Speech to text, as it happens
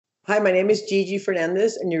Hi, my name is Gigi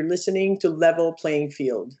Fernandez, and you're listening to Level Playing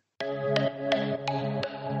Field.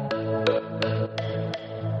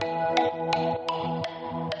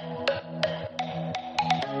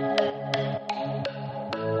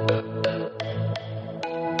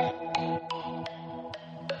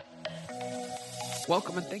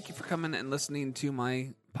 Welcome and thank you for coming and listening to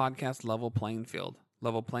my podcast, Level Playing Field.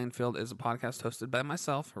 Level Playing Field is a podcast hosted by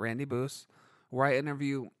myself, Randy Boos, where I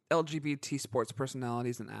interview LGBT sports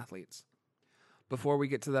personalities and athletes. Before we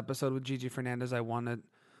get to the episode with Gigi Fernandez, I want to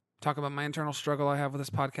talk about my internal struggle I have with this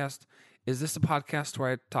podcast. Is this a podcast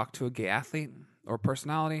where I talk to a gay athlete or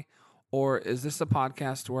personality? Or is this a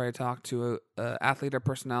podcast where I talk to an athlete or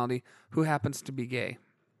personality who happens to be gay?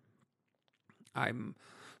 I'm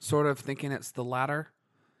sort of thinking it's the latter,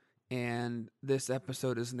 and this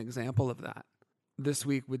episode is an example of that. This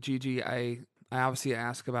week with Gigi, I obviously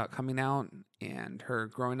ask about coming out and her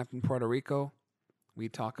growing up in Puerto Rico. We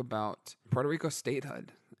talk about Puerto Rico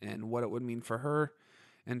statehood and what it would mean for her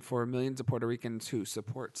and for millions of Puerto Ricans who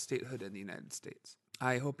support statehood in the United States.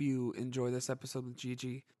 I hope you enjoy this episode with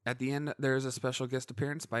Gigi. At the end, there is a special guest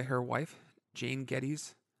appearance by her wife, Jane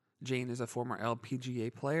Geddes. Jane is a former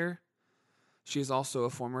LPGA player. She is also a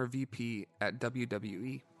former VP at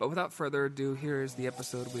WWE. But without further ado, here is the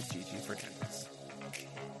episode with Gigi Fernandez.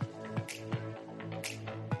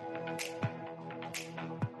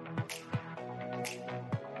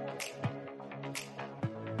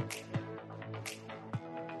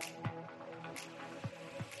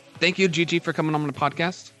 Thank you, Gigi, for coming on the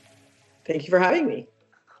podcast. Thank you for having me.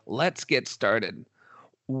 Let's get started.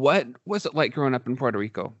 What was it like growing up in Puerto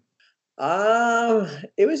Rico?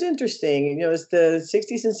 It was interesting. It was the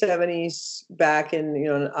 60s and 70s back in,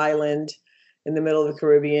 an island in the middle of the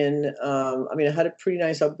Caribbean. I had a pretty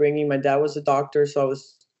nice upbringing. My dad was a doctor, so I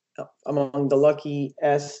was among the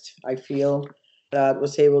luckiest, I feel, that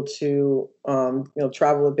was able to,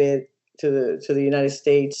 travel a bit to the United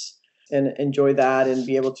States and enjoy that and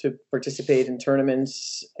be able to participate in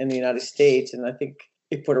tournaments in the United States. And I think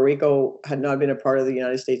if Puerto Rico had not been a part of the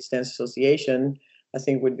United States Dance Association, I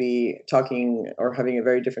think would be talking or having a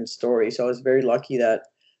very different story. So I was very lucky that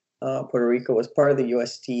Puerto Rico was part of the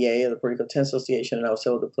USTA, the Puerto Rico Tennis Association, and I was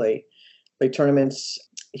able to play tournaments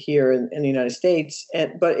here in the United States.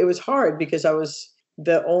 But it was hard because I was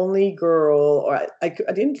the only girl, or I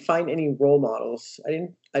didn't find any role models.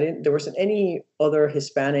 There wasn't any other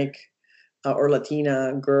Hispanic or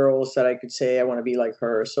Latina girls that I could say I want to be like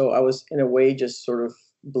her. So I was in a way just sort of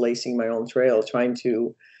blazing my own trail, trying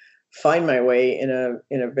to find my way in a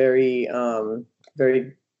very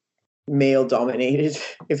very male dominated,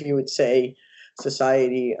 if you would say,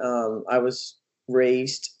 society. I was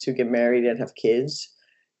raised to get married and have kids.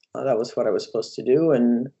 That was what I was supposed to do,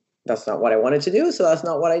 and that's not what I wanted to do. So that's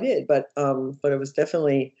not what I did. But it was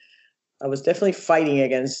definitely, I was definitely fighting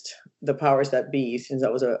against the powers that be since I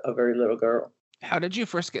was a very little girl. How did you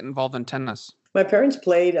first get involved in tennis? My parents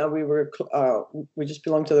played. We just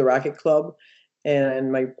belonged to the racket club.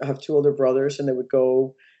 And I have two older brothers, and they would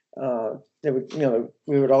go.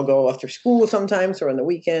 We would all go after school sometimes or on the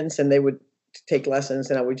weekends, and they would take lessons.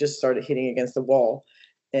 And I would just start hitting against the wall.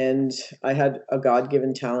 And I had a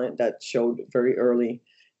God-given talent that showed very early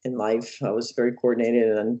in life. I was very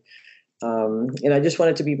coordinated, and I just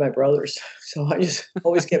wanted to beat my brothers. So I just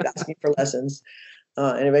always kept asking for lessons.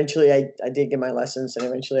 And eventually, I did get my lessons, and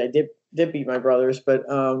eventually, I did beat my brothers.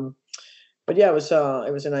 But yeah, it was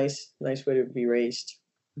a nice way to be raised.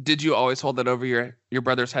 Did you always hold that over your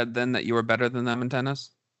brother's head then, that you were better than them in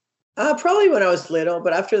tennis? Probably when I was little,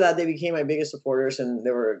 but after that they became my biggest supporters, and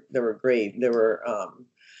they were great. They were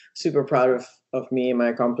super proud of me and my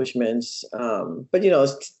accomplishments. But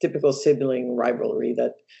it's typical sibling rivalry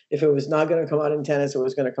that if it was not going to come out in tennis, it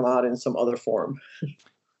was going to come out in some other form.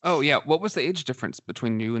 Oh yeah, what was the age difference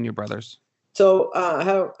between you and your brothers? So I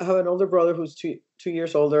have an older brother who's two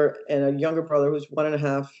years older, and a younger brother who's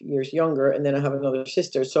 1.5 years younger, and then I have another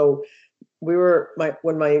sister. So when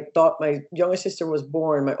my youngest sister was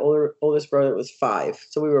born, my oldest brother was 5.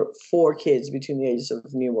 So we were 4 kids between the ages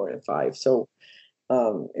of newborn and 5. So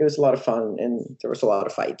it was a lot of fun, and there was a lot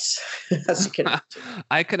of fights, as you can imagine.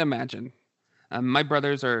 I can imagine. My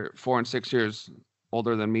brothers are 4 and 6 years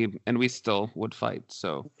older than me, and we still would fight.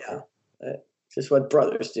 So yeah, just what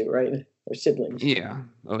brothers do, right? Or siblings. Yeah.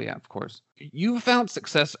 Oh, yeah, of course. You found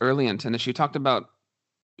success early in tennis. You talked about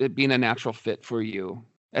it being a natural fit for you.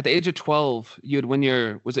 At the age of 12, you'd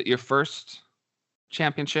win was it your first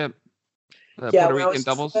championship? Puerto Rican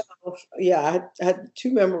doubles? 12, I had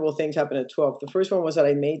 2 memorable things happen at 12. The first one was that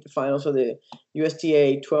I made the finals of the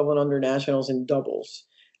USTA 12 and under nationals in doubles.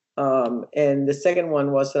 And the second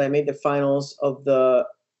one was that I made the finals of the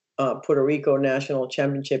Puerto Rico national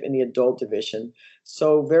championship in the adult division.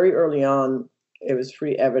 So very early on, it was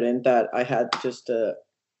pretty evident that I had just a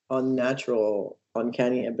unnatural,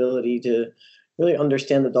 uncanny ability to really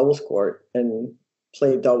understand the doubles court and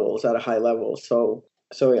play doubles at a high level. So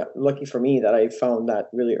yeah, lucky for me that I found that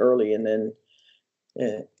really early, and then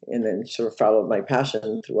sort of followed my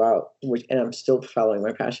passion throughout, which and I'm still following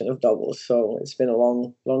my passion of doubles. So it's been a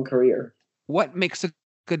long career. What makes a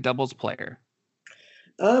good doubles player?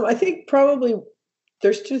 I think probably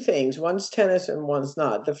there's two things. One's tennis and one's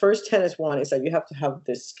not. The first tennis one is that you have to have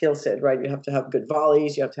this skill set, right? You have to have good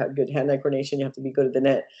volleys. You have to have good hand-eye coordination. You have to be good at the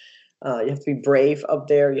net. You have to be brave up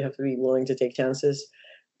there. You have to be willing to take chances.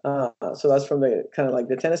 So that's from the kind of like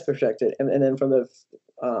the tennis perspective. And then from the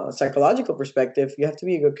psychological perspective, you have to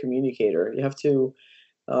be a good communicator. You have to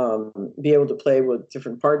be able to play with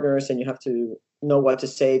different partners, and you have to know what to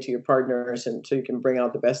say to your partners, and so you can bring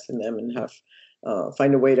out the best in them and have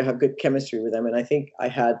find a way to have good chemistry with them. And I think I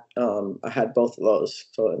had both of those,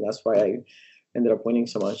 so and that's why I ended up winning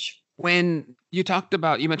so much. When you talked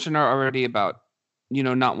about, you mentioned already about,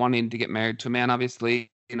 not wanting to get married to a man, obviously,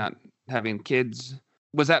 not having kids.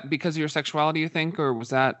 Was that because of your sexuality, you think, or was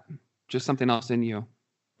that just something else in you?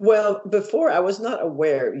 Well, before I was not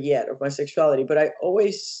aware yet of my sexuality, but I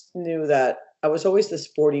always knew that I was always the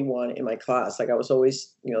sporty one in my class. Like I was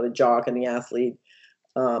always, the jock and the athlete.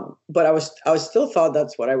 But I was still thought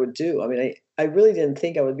that's what I would do. I mean, I really didn't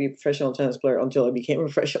think I would be a professional tennis player until I became a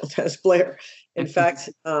professional tennis player. In fact,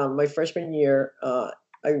 my freshman year,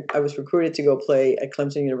 I was recruited to go play at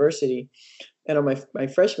Clemson University. And on my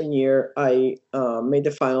freshman year, I made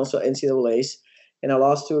the finals of NCAAs, and I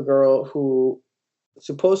lost to a girl who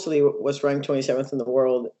supposedly was ranked 27th in the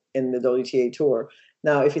world in the WTA Tour.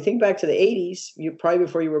 Now, if you think back to the 80s, you probably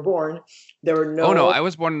before you were born, there were no. Oh no, I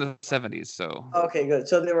was born in the 70s, so. Okay, good.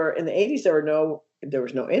 So there were in the 80s. There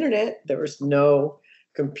was no internet. There was no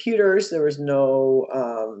computers. There was no.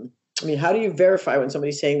 I mean, how do you verify when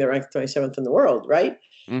somebody's saying they're ranked 27th in the world, right?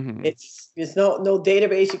 Mm-hmm. It's no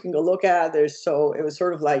database you can go look at. It was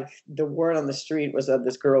sort of like the word on the street was that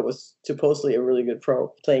this girl was supposedly a really good pro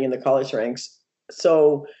playing in the college ranks.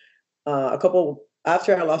 So a couple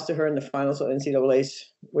after I lost to her in the finals of NCAAs,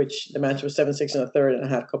 which the match was 7-6 in the third, and I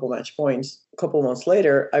had a couple match points. A couple months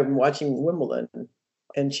later, I'm watching Wimbledon,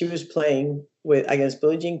 and she was playing against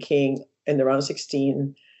Billie Jean King in the round of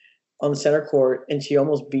 16 on the center court, and she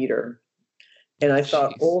almost beat her. And I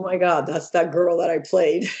thought, oh my God, that's that girl that I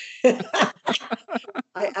played.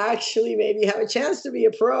 I actually maybe have a chance to be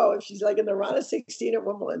a pro if she's like in the round of 16 at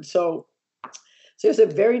Wimbledon. So it's a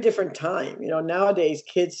very different time. Nowadays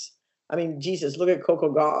kids, I mean, Jesus, look at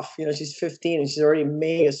Coco Gauff. She's 15 and she's already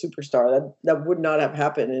made a superstar. That would not have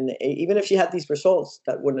happened. And even if she had these results,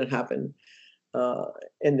 that wouldn't have happened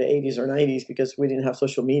in the 80s or 90s because we didn't have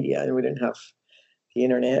social media and we didn't have the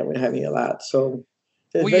internet. We didn't have any of that. So,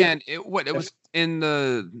 and it was in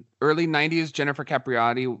the early 90s. Jennifer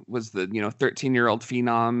Capriati was the 13-year-old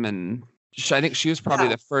phenom, and I think she was probably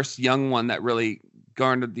the first young one that really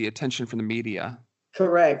garnered the attention from the media.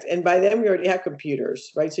 Correct. And by then we already had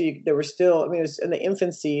computers, right? So there were still, I mean, it was in the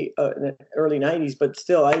infancy in the early 90s, but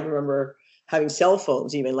still I remember having cell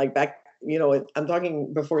phones even like back, I'm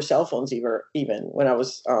talking before cell phones even when I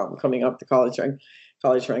was coming up the college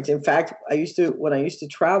ranks. In fact, when I used to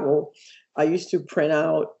travel, I used to print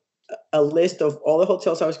out a list of all the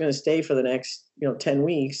hotels I was going to stay for the next, 10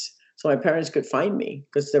 weeks. So my parents could find me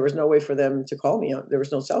because there was no way for them to call me. There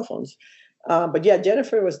was no cell phones. But yeah,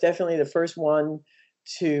 Jennifer was definitely the first one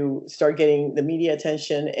to start getting the media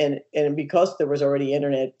attention, and because there was already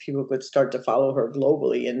internet, people could start to follow her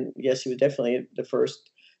globally. And yes, she was definitely the first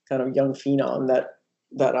kind of young phenom that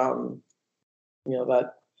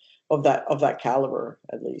of that caliber,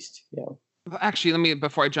 at least. Actually,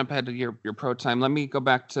 before I jump ahead to your pro time, let me go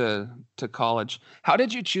back to college. How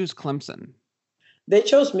did you choose Clemson? They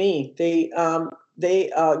chose me. The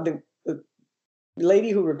lady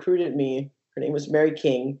who recruited me, her name was Mary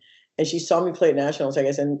King, and she saw me play at nationals, I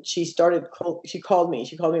guess, and she called me.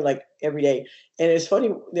 She called me like every day. And it's funny,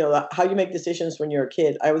 how you make decisions when you're a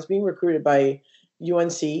kid. I was being recruited by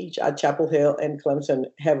UNC at Chapel Hill and Clemson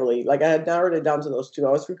heavily. Like I had narrowed it down to those two. I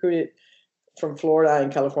was recruited from Florida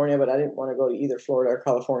and California, but I didn't want to go to either Florida or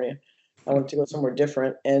California. I wanted to go somewhere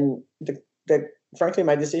different. And frankly,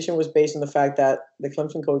 my decision was based on the fact that the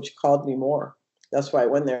Clemson coach called me more. That's why I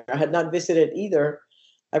went there. I had not visited either.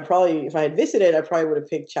 If I had visited, I probably would have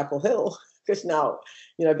picked Chapel Hill because now,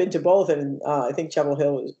 I've been to both, and I think Chapel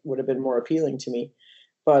Hill would have been more appealing to me.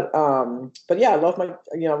 But yeah, I love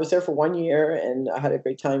I was there for 1 year, and I had a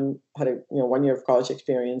great time. Had a 1 year of college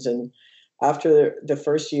experience, and after the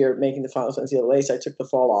first year making the finals in NCAA, I took the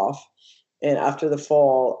fall off. And after the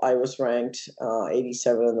fall, I was ranked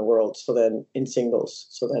 87 in the world. So then in singles,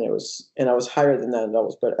 so then I was higher than that in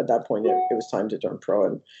doubles. But at that point, it was time to turn pro.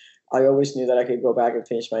 And I always knew that I could go back and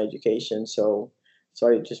finish my education. So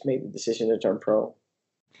I just made the decision to turn pro.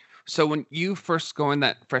 So when you first go in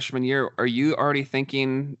that freshman year, are you already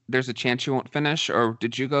thinking there's a chance you won't finish, or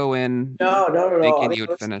did you go in No, thinking I mean, you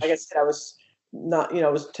would finish? like I said, I was not, I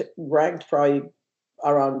was ranked probably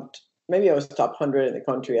around, maybe I was top 100 in the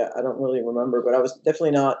country. I don't really remember, but I was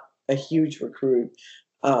definitely not a huge recruit.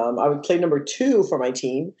 I would play number 2 for my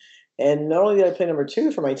team. And not only did I play number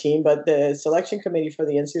 2 for my team, but the selection committee for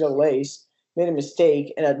the NCAAs made a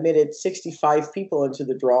mistake and admitted 65 people into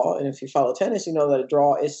the draw. And if you follow tennis, you know that a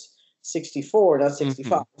draw is 64, not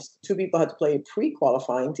 65. Mm-hmm. 2 people had to play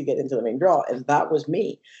pre-qualifying to get into the main draw, and that was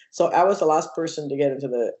me. So I was the last person to get into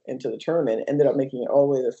the tournament. Ended up making it all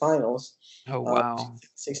the way to the finals. Oh wow!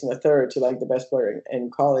 6 in the third to like the best player in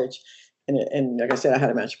college, and like I said, I had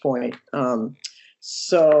a match point.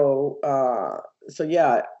 So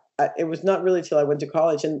yeah. It was not really till I went to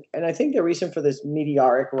college, and I think the reason for this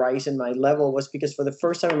meteoric rise in my level was because for the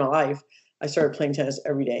first time in my life, I started playing tennis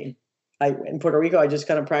every day. In Puerto Rico, I just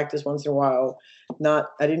kind of practiced once in a while.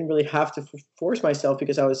 I didn't really have to force myself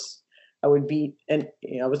because I would beat, and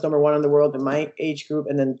I was number 1 in the world in my age group,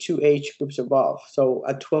 and then 2 age groups above. So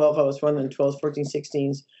at 12, I was running 12s, 14,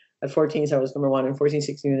 16s. At 14s, I was number 1 in 14,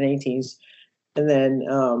 16, and 18s. And then,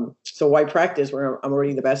 so why practice when I'm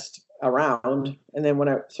already the best around? And then when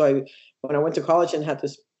I went to college and had to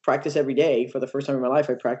practice every day for the first time in my life,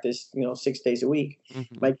 I practiced 6 days a week.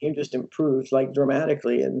 Mm-hmm. My game just improved like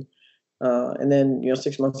dramatically, and then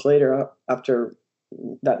 6 months later, after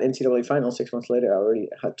that NCAA final, 6 months later,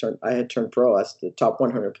 I had turned pro as the top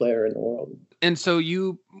 100 player in the world. And so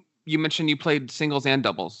you mentioned you played singles and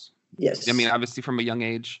doubles. Yes. I mean, obviously from a young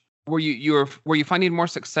age. Were you finding more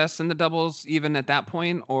success in the doubles even at that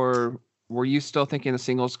point, or were you still thinking the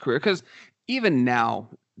singles career? Because even now,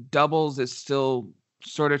 doubles is still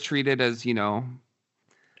sort of treated as, not,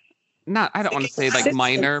 I don't want to say like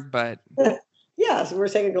minor, but yeah, so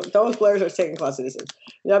those players are second-class citizens.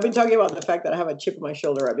 I've been talking about the fact that I have a chip on my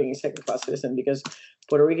shoulder at being a second-class citizen because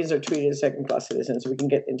Puerto Ricans are treated as second-class citizens. We can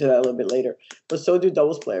get into that a little bit later. But so do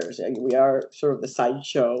doubles players. We are sort of the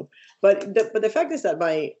sideshow. But the fact is that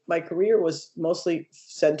my career was mostly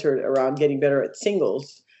centered around getting better at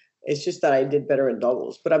singles. It's just that I did better in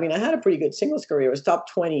doubles. But I mean, I had a pretty good singles career. I was top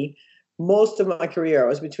 20. Most of my career, I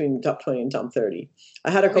was between top 20 and top 30. I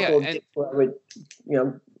had a couple of dips where I would,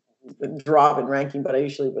 drop in ranking, but I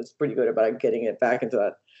usually was pretty good about getting it back into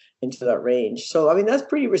that range. So I mean, that's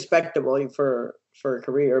pretty respectable for a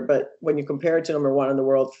career. But when you compare it to number 1 in the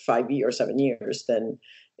world for 5 or 7 years, then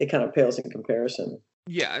it kind of pales in comparison.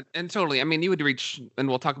 Yeah, and totally. I mean, you would reach, and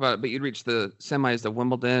we'll talk about it, but you'd reach the semis of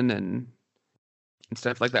Wimbledon and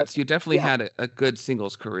stuff like that. So you definitely had a good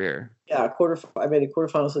singles career. Yeah, I made a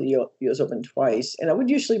quarterfinals of the U.S. Open twice, and I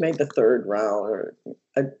would usually make the third round, or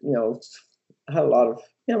I had a lot of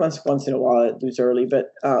once in a while I'd lose early,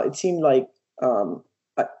 but it seemed like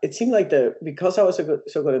because I was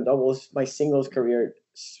so good in doubles, my singles career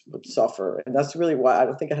would suffer, and that's really why I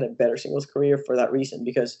don't think I had a better singles career for that reason.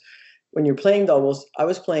 Because when you're playing doubles, I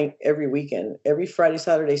was playing every weekend, every Friday,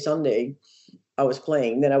 Saturday, Sunday. I was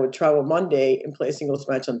playing. Then I would travel Monday and play a singles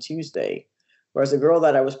match on Tuesday. Whereas the girl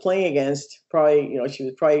that I was playing against, probably she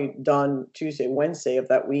was probably done Tuesday, Wednesday of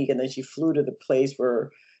that week, and then she flew to the place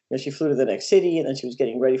where. She flew to the next city, and then she was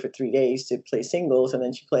getting ready for 3 days to play singles. And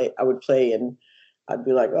then I would play, and I'd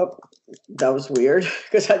be like, "Oh, that was weird,"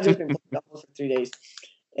 because I'd just been playing doubles for 3 days.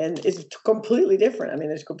 And it's completely different. I mean,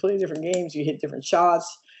 there's completely different games. You hit different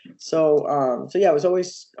shots. So yeah, it was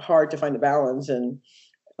always hard to find the balance. And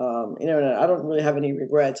and I don't really have any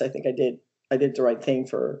regrets. I think I did the right thing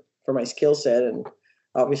for my skill set, and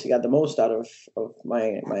obviously got the most out of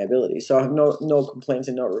my ability. So I have no complaints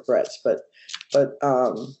and no regrets. But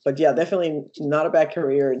yeah, definitely not a bad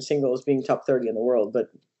career in singles, being top 30 in the world.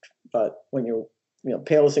 But when you're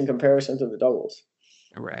pales in comparison to the doubles.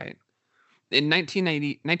 Right. In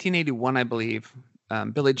 1981, I believe,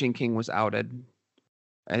 Billie Jean King was outed.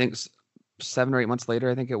 I think 7 or 8 months later,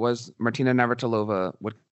 I think it was, Martina Navratilova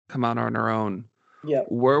would come out on her own. Yeah.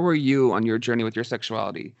 Where were you on your journey with your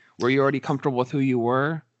sexuality? Were you already comfortable with who you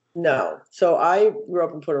were? No. So I grew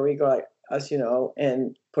up in Puerto Rico, as you know,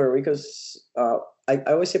 and Puerto Rico's, I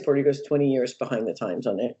always say Puerto Rico's 20 years behind the times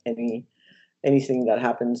on anything that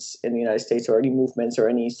happens in the United States, or any movements or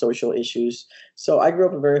any social issues. So I grew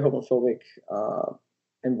up in a very homophobic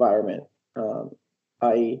environment.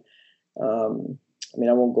 I mean,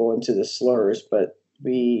 I won't go into the slurs, but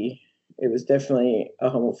we It was definitely a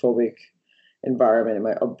homophobic environment, and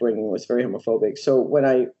my upbringing was very homophobic. So when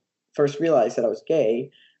I first realized that I was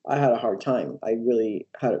gay, I had a hard time. I really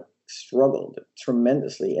had struggled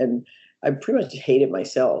tremendously, and I pretty much hated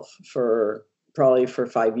myself for probably for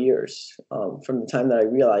 5 years, from the time that I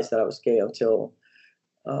realized that I was gay until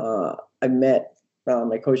I met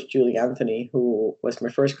my coach Julie Anthony, who was my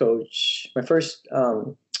first coach.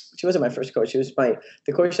 She wasn't my first coach. She was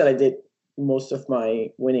the coach that I did most of my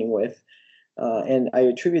winning with, and I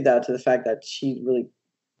attribute that to the fact that she really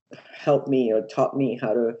helped me or taught me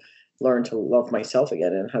how to learn to love myself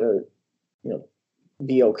again and how to, you know,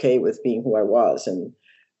 be okay with being who I was. And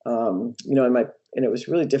and it was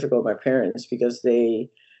really difficult with my parents because they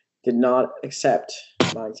did not accept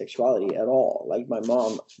my sexuality at all. Like my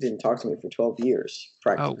mom didn't talk to me for 12 years Oh,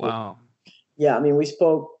 practically. wow. Yeah, I mean, we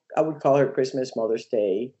spoke. I would call her Christmas, Mother's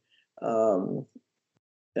Day, and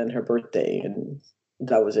her birthday, and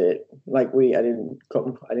that was it. Like I didn't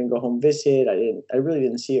go home visit. I really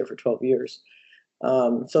didn't see her for 12 years.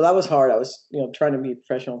 So that was hard. I was, trying to be a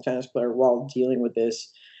professional tennis player while dealing with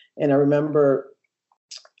this. And I remember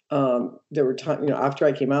there were times, after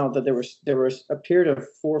I came out, that there was a period of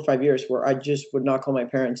 4 or 5 years where I just would not call my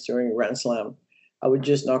parents during Grand Slam. I would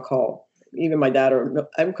just not call even my dad,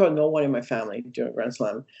 I would call no one in my family during Grand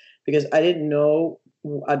Slam because I didn't know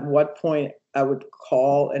at what point I would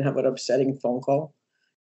call and have an upsetting phone call.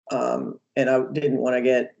 And I didn't want to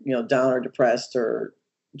get, down or depressed or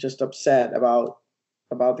just upset about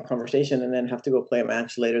the conversation and then have to go play a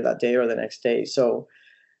match later that day or the next day. So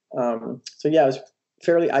yeah, I was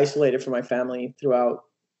fairly isolated from my family throughout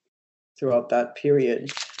that period.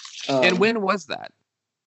 And when was that?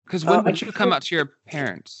 Because when did you come out to your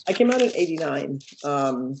parents? I came out in '89.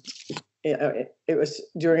 It was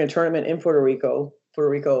during a tournament in Puerto Rico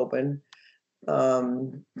Open.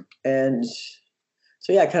 And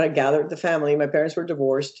so yeah, I kind of gathered the family. My parents were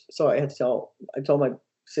divorced, so I told my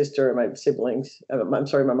sister and my siblings. I'm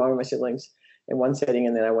sorry, my mom and my siblings in one setting,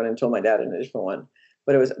 and then I went and told my dad in a different one.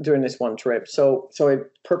 But it was during this one trip. So I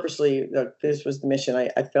purposely, this was the mission.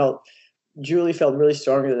 Julie felt really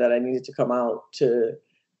strongly that I needed to come out to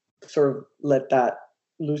sort of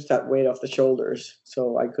lose that weight off the shoulders,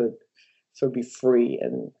 so I could sort of be free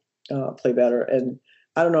and play better. And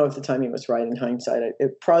I don't know if the timing was right in hindsight.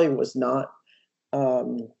 It probably was not,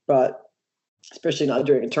 but especially not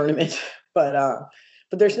during a tournament. But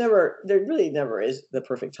there really never is the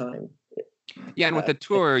perfect time. Yeah, and with the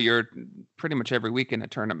tour, you're pretty much every week in a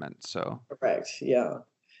tournament. So correct, yeah.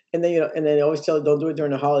 And then they always tell, don't do it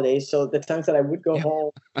during the holidays. So the times that I would go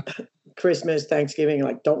home, Christmas, Thanksgiving,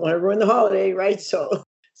 like don't want to ruin the holiday, right? So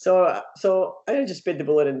I just bit the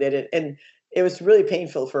bullet and did it, and it was really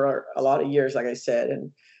painful for a lot of years, like I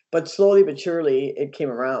said, but slowly but surely it came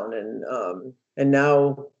around, and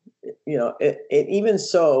now, even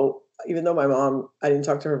though my mom, I didn't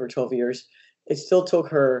talk to her for 12 years, it still took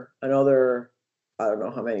her another, I don't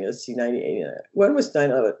know how many, let's see, 98. When was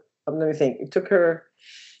 9/11? Let me think. It took her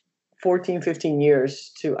 14, 15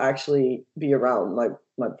 years to actually be around my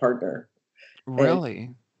partner. Really?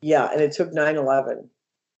 And, yeah, and it took 9/11.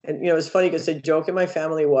 And, it's funny because the joke in my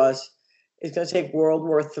family was, it's going to take World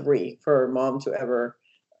War III for mom to ever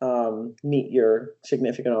meet your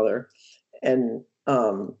significant other. And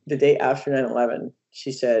the day after 9/11,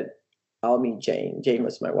 she said, I'll meet Jane. Jane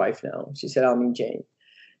was my wife now. She said, I'll meet Jane.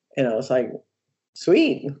 And I was like,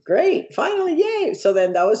 sweet, great, finally, yay. So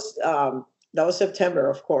then that was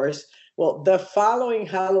September, of course. Well, the following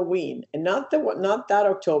Halloween, and not that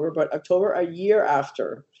October, but October a year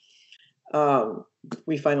after,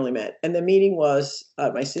 we finally met. And the meeting was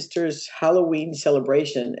at my sister's Halloween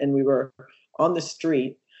celebration, and we were on the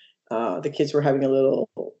street. The kids were having a little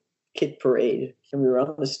kid parade, and we were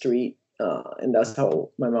on the street, and that's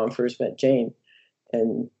how my mom first met Jane.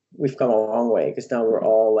 And we've come a long way because now we're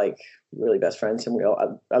all like really best friends, and we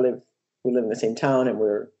live in the same town, and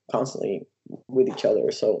we're constantly with each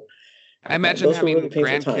other. So I imagine having really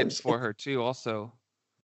grandkids for her too also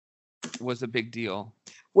was a big deal.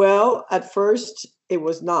 Well, at first it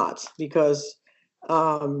was not because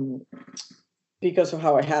of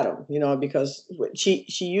how I had them, because she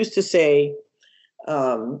used to say,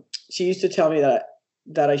 she used to tell me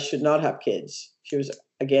that I should not have kids. She was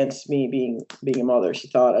against me being a mother. She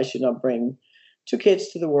thought I should not bring two kids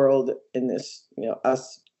to the world in this,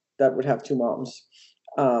 us that would have two moms.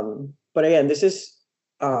 But again, this is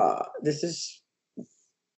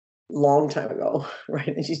long time ago, right?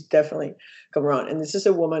 And she's definitely come around. And this is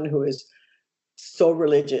a woman who is so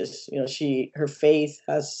religious. Her faith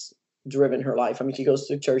has driven her life. I mean, she goes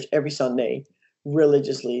to church every Sunday.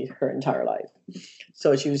 religiously her entire life.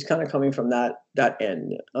 So she was kind of coming from that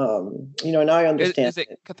end. And I understand. Is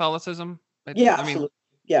it Catholicism? Yeah, I mean, absolutely.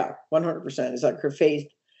 Yeah, 100%. It's like her faith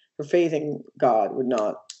in God would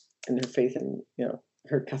not, and her faith in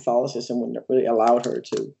her Catholicism wouldn't really allow her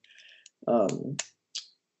um,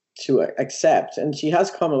 to accept. And she has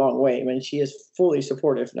come a long way. I mean, she is fully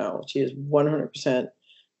supportive now. She is 100%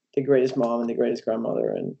 the greatest mom and the greatest grandmother.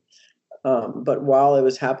 And but while it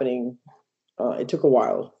was happening, it took a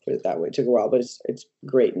while. Put it that way. It took a while, but it's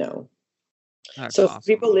great now. that's So awesome. for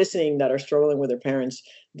people listening that are struggling with their parents,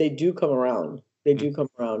 they do come around. They do come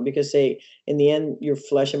around because in the end, you're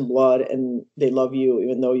flesh and blood, and they love you,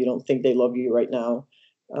 even though you don't think they love you right now.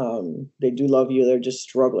 They do love you. They're just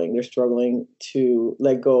struggling. They're struggling to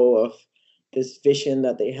let go of this vision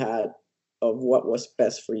that they had of what was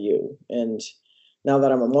best for you. And now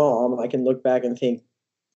that I'm a mom, I can look back and think,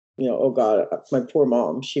 oh God, my poor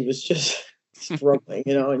mom, she was just struggling,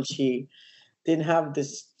 and she didn't have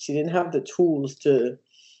the tools to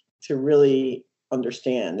really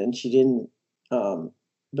understand, and she didn't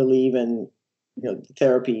believe in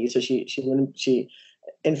therapy. So she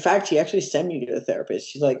in fact, she actually sent me to a therapist.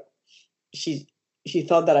 She's like, she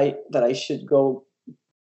thought that I should go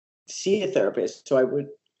see a therapist so I would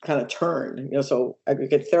kind of turn, so I could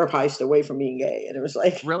get therapized away from being gay. And it was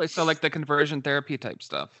like, really, so like the conversion therapy type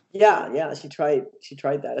stuff. yeah, she tried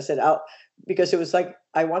that. I said, because it was like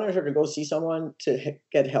I wanted her to go see someone to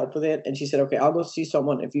get help with it, and she said, okay, I'll go see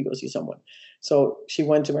someone if you go see someone. So she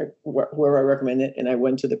went to whoever I recommended, and I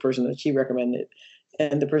went to the person that she recommended,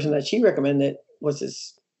 and the person that she recommended was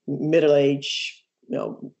this middle-aged,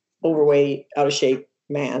 overweight, out of shape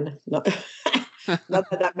man. Not not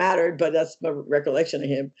that mattered, but that's my recollection of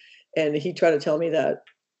him. And he tried to tell me that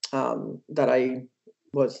that I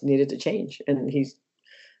was needed to change, and he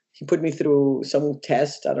put me through some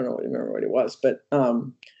test. I don't remember what it was, but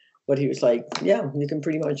he was like, yeah, you can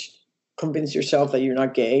pretty much convince yourself that you're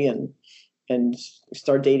not gay and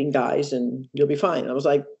start dating guys and you'll be fine. I was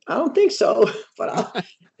like, I don't think so, but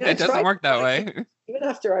it doesn't work that way. Even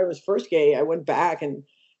after I was first gay, I went back and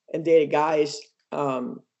dated guys. I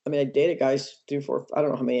mean, I dated guys 3, 4, I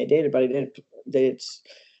don't know how many I dated, but I dated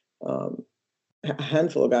a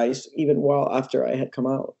handful of guys even while after I had come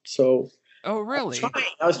out. So, oh, really?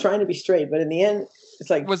 I was trying to be straight, but in the end, it's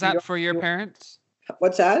like. Was that for your parents?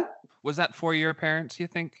 What's that? Was that for your parents, you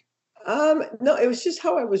think? No, it was just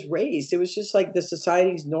how I was raised. It was just like the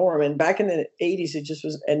society's norm. And back in the 80s, it just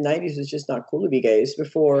was, and 90s, it was just not cool to be gay. It's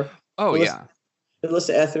before. Oh, yeah.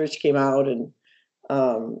 Melissa Etheridge came out, and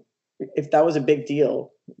if that was a big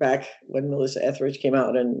deal back when Melissa Etheridge came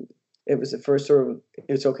out, and it was the first sort of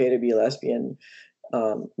it's okay to be a lesbian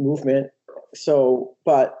movement. So,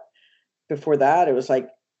 but before that, it was like,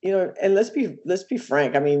 and let's be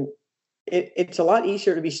frank. I mean, it's a lot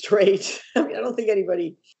easier to be straight. I mean, I don't think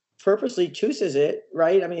anybody purposely chooses it,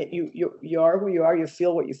 right? I mean, you are who you are. You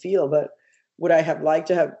feel what you feel. But would I have liked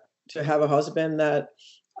to have a husband that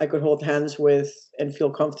I could hold hands with and feel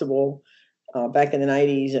comfortable back in the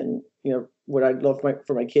 90s? And would I love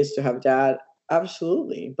for my kids to have a dad?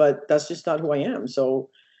 Absolutely. But that's just not who I am. So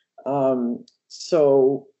you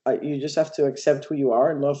just have to accept who you are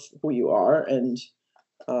and love who you are, and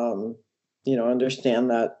understand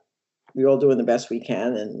that we're all doing the best we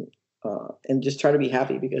can, and just try to be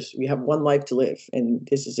happy, because we have one life to live, and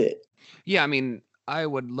this is it. Yeah, I mean, I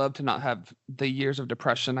would love to not have the years of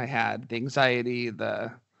depression I had, the anxiety,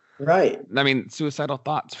 right. I mean, suicidal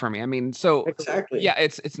thoughts for me. I mean, so exactly. Yeah,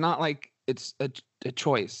 it's not like it's a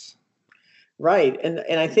choice. Right.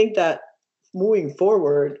 And I think that moving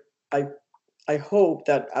forward, I hope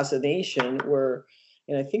that as a nation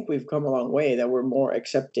and I think we've come a long way, that we're more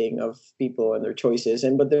accepting of people and their choices.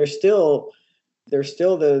 But there's still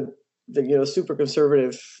the super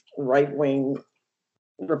conservative right wing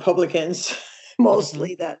Republicans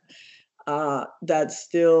mostly that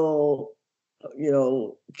still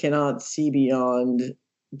cannot see beyond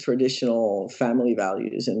traditional family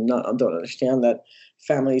values, and don't understand that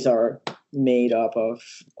families are made up of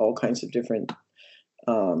all kinds of different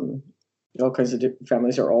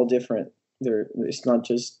families are all different. It's not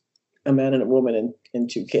just a man and a woman and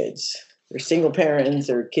 2 kids. There's single parents,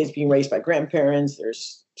 there are kids being raised by grandparents,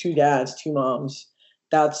 there's 2 dads, 2 moms.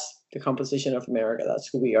 That's the composition of America. That's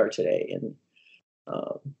who we are today. And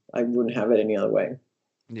I wouldn't have it any other way.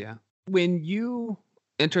 Yeah. When you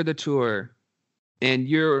entered the tour and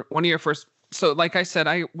you're one of your first, so like I said,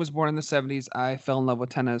 I was born in the 70s. I fell in love with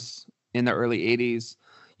tennis in the early 80s.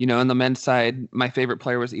 On the men's side, my favorite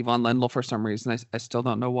player was Ivan Lendl for some reason. I still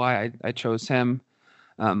don't know why I chose him.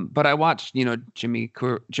 But I watched, Jimmy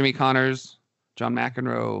Connors, John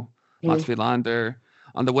McEnroe, Mats Mhm. Wilander.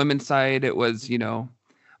 On the women's side, it was,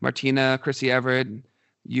 Martina, Chrissy Everett,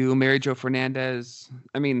 you, Mary Jo Fernandez.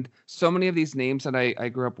 I mean, so many of these names that I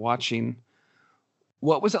grew up watching.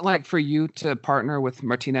 What was it like for you to partner with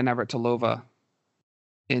Martina Navratilova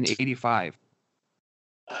in 85?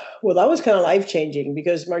 Well, that was kind of life changing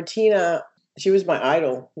because Martina, she was my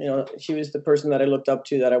idol. She was the person that I looked up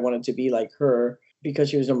to, that I wanted to be like her, because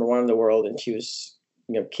she was number one in the world and she was,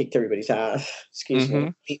 kicked everybody's ass. Excuse Mm-hmm.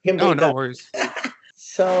 me. You can Oh, bleep no that. worries.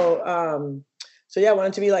 So yeah, I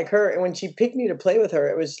wanted to be like her. And when she picked me to play with her,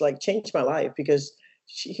 it was like changed my life, because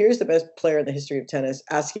here's the best player in the history of tennis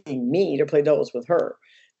asking me to play doubles with her.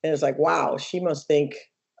 And it's like, wow, she must think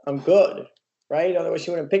I'm good, right? Otherwise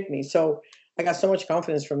she wouldn't pick me. So I got so much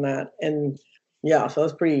confidence from that. And yeah, so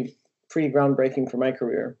that's pretty groundbreaking for my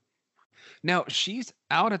career. Now, she's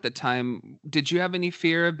out at the time. Did you have any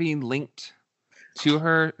fear of being linked to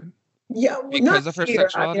her Yeah, well, not because of her fear.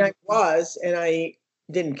 I mean, sexuality? I was, and I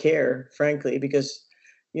didn't care, frankly, because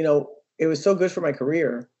it was so good for my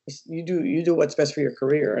career. You do what's best for your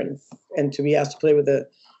career, and to be asked to play with the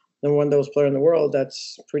number one doubles player in the world,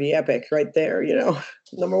 that's pretty epic, right there.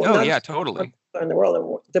 Number one, Oh, not yeah, just number one totally. player in the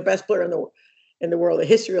world, the best player in the world, the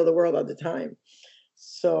history of the world at the time.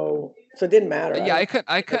 So it didn't matter. I Yeah, don't.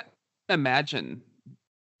 I could imagine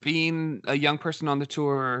being a young person on the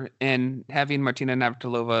tour and having Martina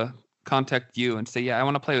Navratilova contact you and say, "Yeah, I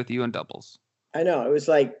want to play with you in doubles." I know. It was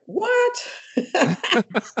like, what?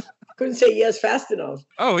 Couldn't say yes fast enough.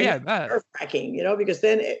 Oh, And yeah, I it's bet. nerve-wracking, because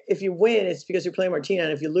then if you win, it's because you're playing Martina,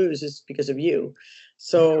 and if you lose, it's because of you.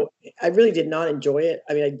 So I really did not enjoy it.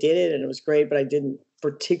 I mean, I did it and it was great, but I didn't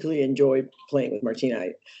particularly enjoy playing with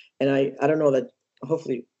Martina. I don't know that,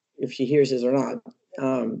 hopefully, if she hears this or not,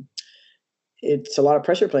 um, it's a lot of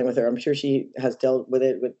pressure playing with her. I'm sure she has dealt with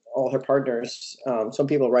it with all her partners. Some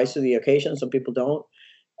people rise to the occasion, some people don't.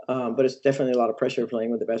 But it's definitely a lot of pressure playing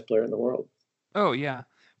with the best player in the world. Oh, yeah.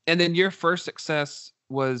 And then your first success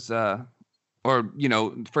was, or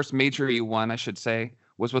first major you won, I should say,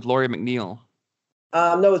 was with Laurie McNeil.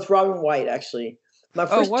 No, it's Robin White, actually. My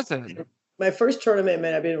Oh, first was it? my first tournament,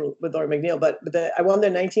 man, I've been with Laurie McNeil, but I won the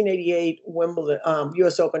 1988 Wimbledon,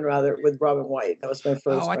 U.S. Open, rather, with Robin White. That was my Oh,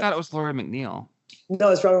 first. I thought it was Laurie McNeil. No,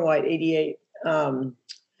 it's Robin White, 88.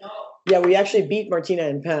 Yeah, we actually beat Martina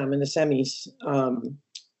and Pam in the semis,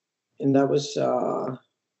 and that was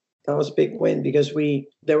a big win, because they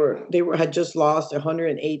had just lost a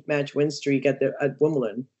 108 match win streak at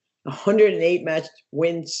Wimbledon. 108 match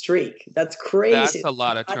win streak. That's That's crazy. a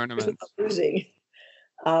lot of 5 years without tournaments. losing,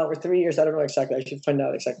 or 3 years. I don't know exactly. I should find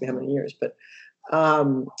out exactly how many years. But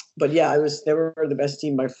yeah, they were the best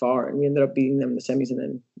team by far, and we ended up beating them in the semis and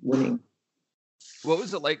then winning. What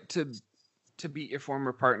was it like to beat your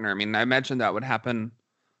former partner? I mean, I imagine that would happen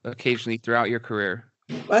occasionally throughout your career.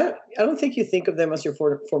 I don't think you think of them as your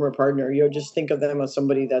former partner. You just think of them as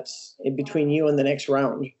somebody that's in between you and the next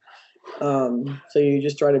round. So you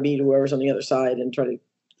just try to beat whoever's on the other side and try to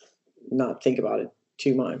not think about it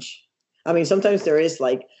too much. I mean, sometimes there is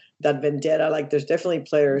like that vendetta. Like, there's definitely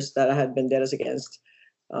players that I had vendettas against.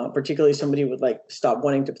 Particularly, somebody would like stop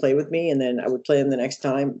wanting to play with me, and then I would play them the next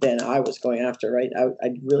time. Then I was going after, right?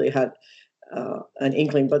 I really had an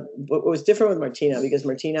inkling. But what was different with Martina, because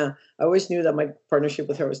Martina, I always knew that my partnership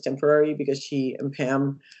with her was temporary, because she and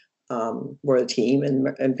Pam were a team,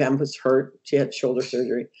 and Pam was hurt. She had shoulder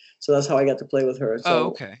surgery, so that's how I got to play with her. Oh, So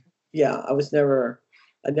okay. yeah, I always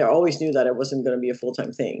knew that it wasn't going to be a full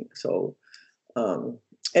time thing. So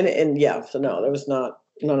and yeah, so no, there was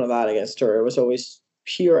none of that against her. It was always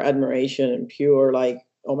pure admiration and pure like,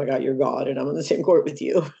 oh my God, you're God, and I'm on the same court with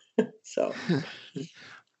you. So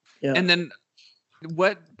yeah. And then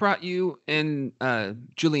what brought you and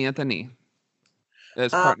Julie Anthony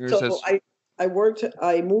as partners? So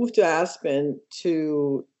I moved to Aspen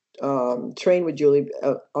to train with Julie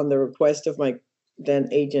on the request of my then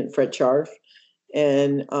agent, Fred Scharf.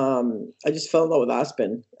 And I just fell in love with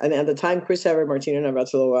Aspen. And at the time, Chris Evert, Martina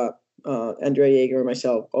Navratilova, Andrea Jaeger, and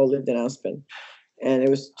myself all lived in Aspen. And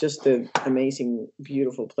it was just an amazing,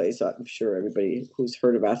 beautiful place. I'm sure everybody who's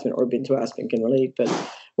heard of Aspen or been to Aspen can relate. But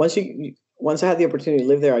once I had the opportunity to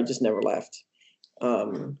live there, I just never left.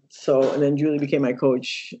 And then Julie became my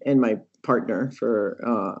coach and my partner for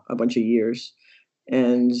a bunch of years.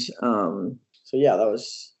 And so yeah,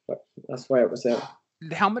 that's why I was there.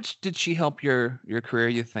 How much did she help your career,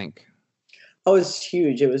 you think? Oh, it's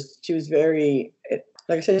huge. She was very,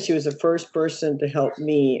 like I said, she was the first person to help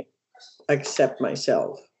me accept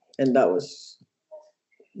myself. And that was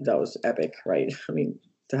epic, right? I mean,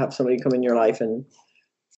 to have somebody come in your life and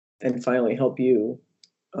finally help you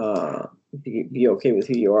be okay with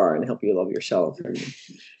who you are and help you love yourself. And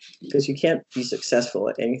because you can't be successful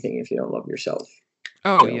at anything if you don't love yourself.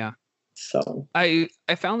 Oh, yeah. So I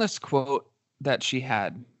found this quote that she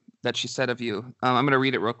said of you. I'm going to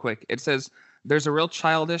read it real quick. It says, "There's a real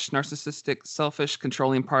childish, narcissistic, selfish,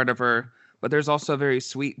 controlling part of her, but there's also a very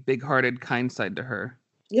sweet, big-hearted, kind side to her."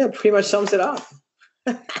 Yeah, pretty much sums it up.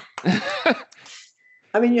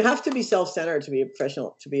 I mean, you have to be self-centered to be a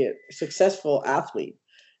professional, to be a successful athlete.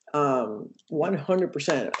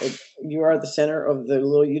 100%. You are the center of the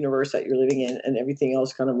little universe that you're living in, and everything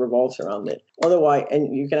else kind of revolves around it. Otherwise,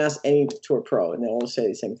 and you can ask any tour pro, and they'll all say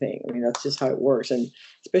the same thing. I mean, that's just how it works. And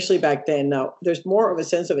especially back then, now there's more of a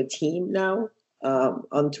sense of a team now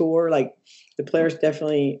on tour. Like the players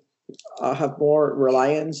definitely have more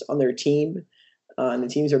reliance on their team, and the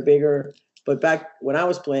teams are bigger. But back when I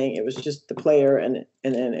was playing, it was just the player and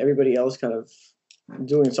then everybody else kind of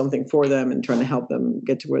doing something for them and trying to help them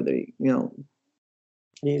get to where they,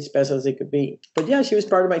 be as best as they could be. But yeah, she was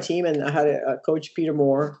part of my team, and I had a coach, Peter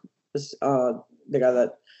Moore, was the guy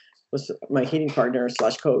that was my hitting partner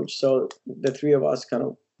 / coach. So the three of us kind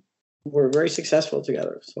of were very successful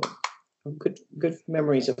together. So good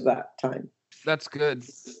memories of that time. That's good.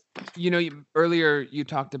 Earlier you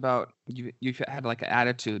talked about you had like an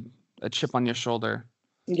attitude, a chip on your shoulder.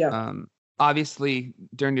 Yeah. Obviously,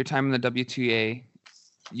 during your time in the WTA,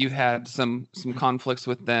 you had some conflicts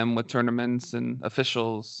with them, with tournaments and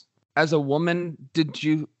officials. As a woman, did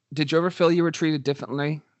you ever feel you were treated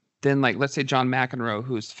differently than, like, let's say John McEnroe,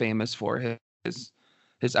 who's famous for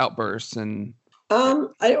his outbursts? And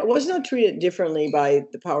I was not treated differently by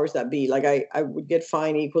the powers that be. Like I would get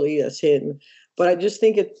fined equally as him, but I just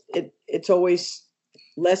think it's always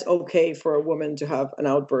less okay for a woman to have an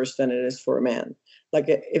outburst than it is for a man. Like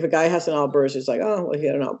if a guy has an outburst, it's like, oh, well, he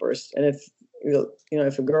had an outburst. And if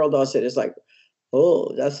if a girl does it, it's like,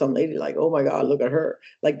 oh, that's some lady. Like, oh my God, look at her.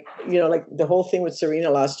 Like like the whole thing with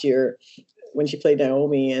Serena last year when she played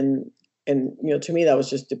Naomi, and to me that was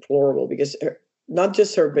just deplorable because not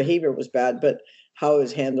just her behavior was bad, but how it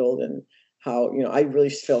was handled and how I really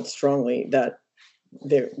felt strongly that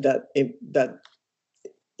if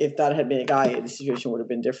that had been a guy, the situation would have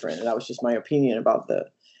been different. And that was just my opinion about the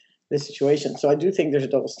situation. So I do think there's a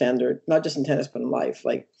double standard, not just in tennis, but in life.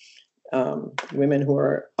 Like women who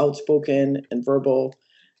are outspoken and verbal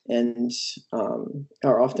and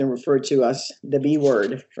are often referred to as the B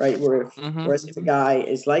word, right? Whereas if a guy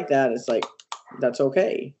is like that, it's like, that's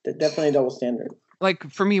okay. Definitely a double standard.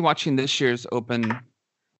 Like for me, watching this year's Open,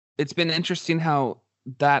 it's been interesting how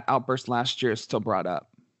that outburst last year is still brought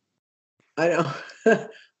up. I know.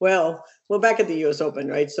 well, back at the U.S. Open,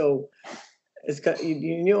 right? So it's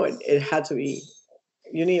you knew it had to be.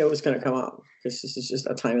 You knew it was going to come up because this is just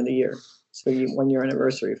a time of the year. So 1 year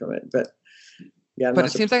anniversary from it, but yeah. But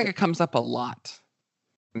it seems like it comes up a lot.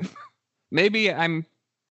 Maybe I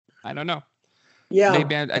don't know. Yeah.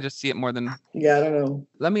 Maybe I just see it more than. Yeah, I don't know.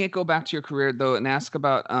 Let me go back to your career though and ask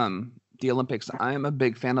about the Olympics. I am a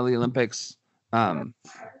big fan of the Olympics.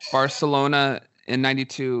 Barcelona in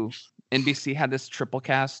 '92. NBC had this triple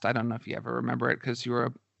cast. I don't know if you ever remember it because you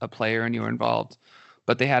were a player and you were involved,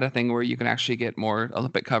 but they had a thing where you can actually get more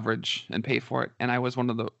Olympic coverage and pay for it. And I was one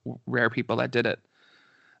of the rare people that did it.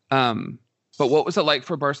 But what was it like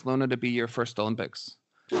for Barcelona to be your first Olympics?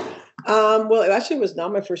 Well, it actually was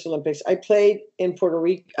not my first Olympics. I played in Puerto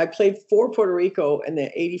Rico. I played for Puerto Rico in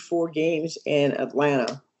the '84 games in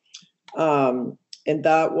Atlanta. And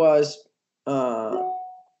that was,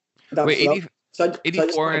 Wait,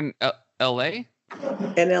 84 in LA?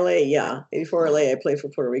 In LA, yeah. 84 LA, I played for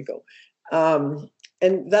Puerto Rico.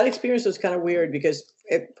 And that experience was kind of weird because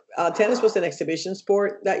tennis was an exhibition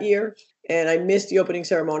sport that year. And I missed the opening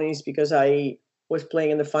ceremonies because I was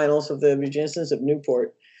playing in the finals of the Regencies of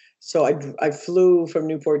Newport. So I flew from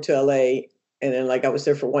Newport to LA, and then I was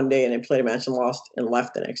there for 1 day and I played a match and lost and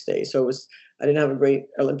left the next day. So I didn't have a great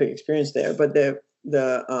Olympic experience there. But the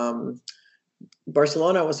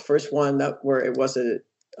Barcelona was the first one where it was a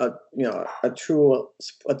true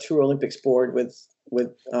Olympic sport with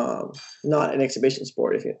not an exhibition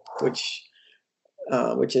sport, which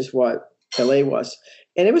is what LA was.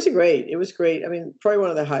 And it was great. I mean, probably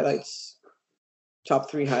one of the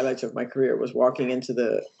top 3 highlights of my career was walking into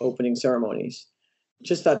the opening ceremonies.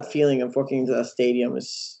 Just that feeling of walking into that stadium it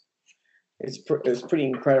was pretty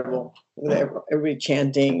incredible. With everybody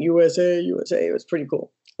chanting USA, USA. It was pretty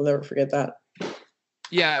cool. I'll never forget that.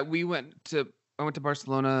 Yeah, I went to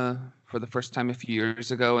Barcelona for the first time a few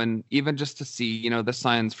years ago, and even just to see, the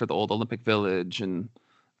signs for the old Olympic Village, and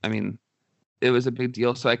I mean, it was a big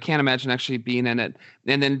deal. So I can't imagine actually being in it.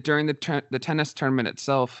 And then during the tennis tournament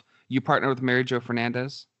itself, you partnered with Mary Jo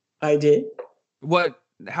Fernandez. I did.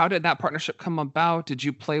 How did that partnership come about? Did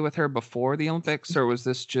you play with her before the Olympics, or was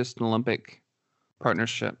this just an Olympic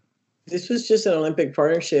partnership? This was just an Olympic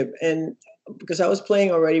partnership, and because I was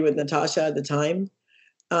playing already with Natasha at the time,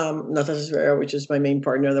 Natasha Zverev, which is my main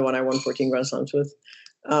partner, the one I won 14 Grand Slams with.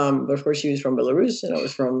 But of course, she was from Belarus, and I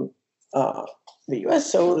was from the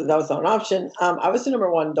U.S., so that was not an option. I was the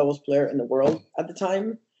number one doubles player in the world at the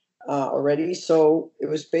time already, so it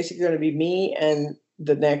was basically going to be me and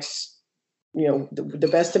the next, the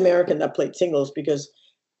best American that played singles, because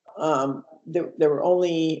there were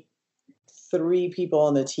only 3 people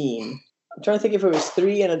on the team. I'm trying to think if it was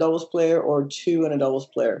 3 and a doubles player or 2 and a doubles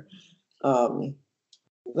player.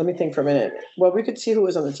 Let me think for a minute. Well, we could see who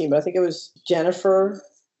was on the team, but I think it was Jennifer,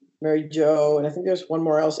 Mary Jo, and I think there was one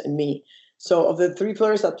more else, and me. So of the 3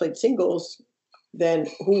 players that played singles, then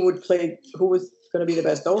who was going to be the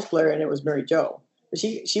best doubles player? And it was Mary Jo.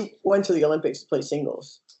 She went to the Olympics to play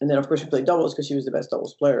singles. And then, of course, we played doubles because she was the best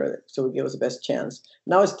doubles player. So it gave us the best chance.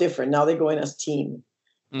 Now it's different. Now they go in as team.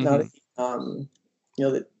 Mm-hmm.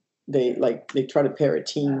 Now, they try to pair a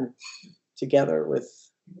team together with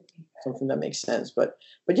something that makes sense. But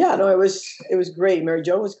yeah, no, it was great. Mary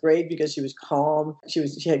Jo was great because she was calm.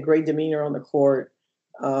 She had great demeanor on the court.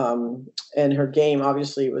 And her game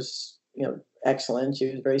obviously was, excellent. She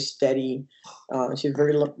was very steady. She had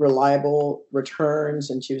very reliable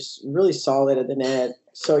returns, and she was really solid at the net.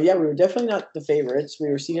 So yeah, we were definitely not the favorites. We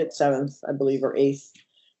were seeded 7th, I believe, or 8th.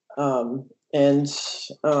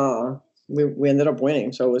 We ended up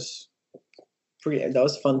winning. So it was that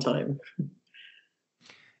was a fun time.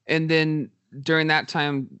 And then during that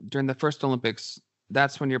time, during the first Olympics,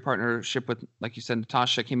 that's when your partnership with, like you said,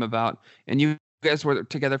 Natasha came about. And you guys were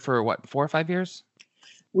together for what, 4 or 5 years?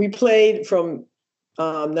 We played from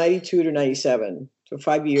 92 to 97, so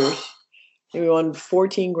 5 years. And we won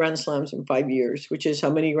 14 Grand Slams in 5 years, which is how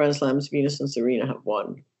many Grand Slams Venus and Serena have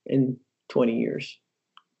won in 20 years.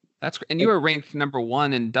 That's great. And you were ranked number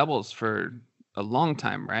 1 in doubles for a long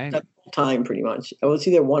time, right? That time, pretty much. I was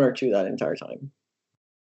either 1 or 2 that entire time.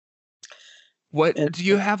 Do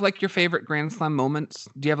you have like your favorite Grand Slam moments?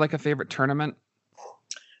 Do you have like a favorite tournament?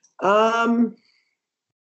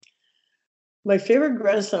 My favorite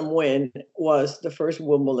Grand Slam win was the first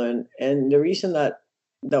Wimbledon, and the reason that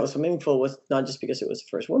was so meaningful was not just because it was the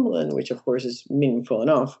first Wimbledon, which of course is meaningful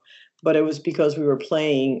enough, but it was because we were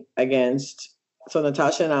playing against. So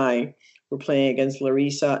Natasha and I were playing against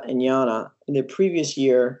Larisa and Yana. In the previous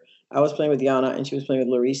year, I was playing with Yana and she was playing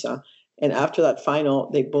with Larisa. And after that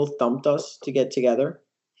final, they both dumped us to get together.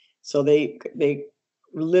 So they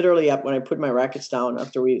literally, when I put my rackets down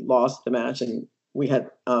after we lost the match, and we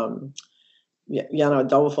had Yana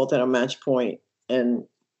double faulted on match point, and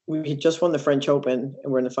we had just won the French Open,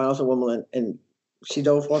 and we're in the finals of Wimbledon, and she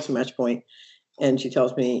double faults a match point, and she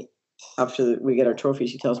tells me after we get our trophy,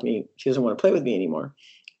 she tells me she doesn't want to play with me anymore.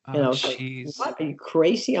 And I was like, "What? Are you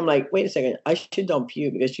crazy?" I'm like, "Wait a second, I should dump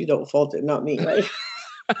you because you double faulted, not me, right?"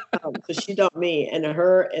 So she dumped me, and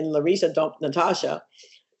her and Larisa dumped Natasha.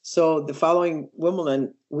 So the following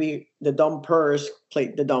Wimbledon, the dumpers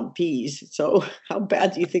played the dumpees. So how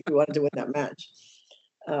bad do you think we wanted to win that match?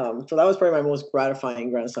 So that was probably my most gratifying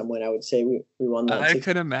Grand Slam win. I would say we won that. I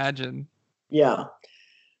could imagine. Yeah.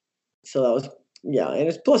 So that was,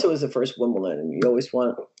 and plus it was the first Wimbledon, and you always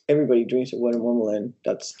want, everybody dreams of winning Wimbledon.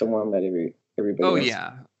 That's the one that everybody. Oh wants.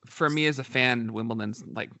 Yeah, for me as a fan, Wimbledon's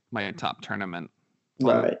like my top tournament.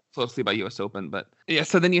 Right. Closely by U.S. Open, but yeah.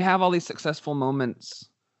 So then you have all these successful moments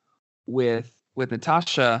with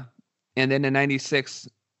Natasha, and then in '96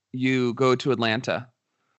 you go to Atlanta,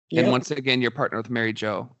 and once again you're partnered with Mary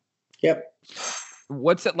Jo. Yep.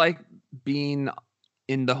 What's it like being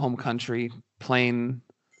in the home country playing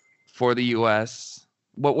for the U.S.?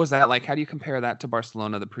 What was that like? How do you compare that to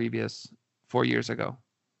Barcelona the previous 4 years ago?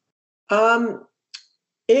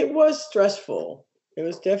 It was stressful. It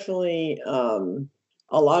was definitely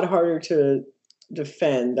a lot harder to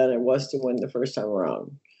defend than it was to win the first time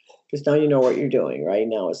around. Because now you know what you're doing, right?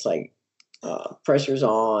 Now it's like pressure's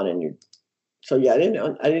on, and so yeah, I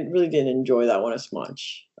didn't really enjoy that one as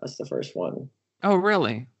much as the first one. Oh,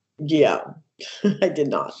 really? Yeah, I did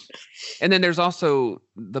not. And then there's also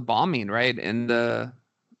the bombing, right? And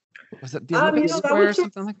was it the Olympic Square or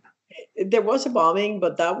something like that? There was a bombing,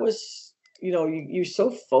 but that was, you're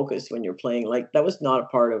so focused when you're playing. Like, that was not a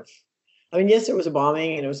part of. I mean, yes, there was a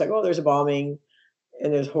bombing, and it was like, oh, there's a bombing,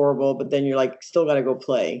 and it's horrible, but then you're like, still got to go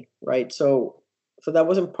play, right? So that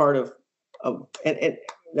wasn't part of and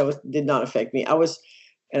that did not affect me. I was,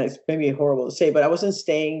 and it's maybe horrible to say, but I wasn't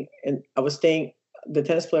staying, and I was staying the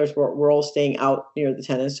tennis players were all staying out near the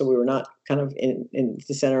tennis, so we were not kind of in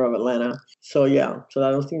the center of Atlanta. So yeah, so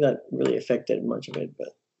I don't think that really affected much of it.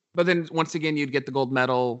 But then once again, you'd get the gold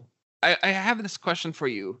medal. I have this question for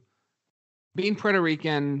you. Being Puerto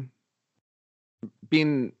Rican,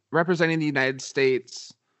 being representing the United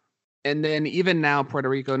States, and then even now Puerto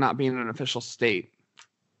Rico not being an official state,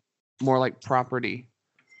 more like property.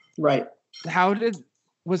 Right.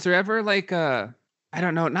 Was there ever like a, I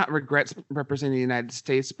don't know, not regrets representing the United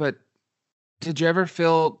States, but did you ever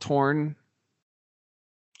feel torn?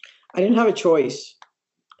 I didn't have a choice.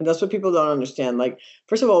 And that's what people don't understand. Like,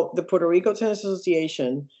 first of all, the Puerto Rico Tennis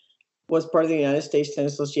Association was part of the United States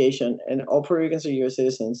Tennis Association, and all Puerto Ricans are U.S.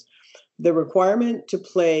 citizens. The requirement to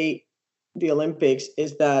play the Olympics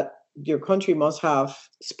is that your country must have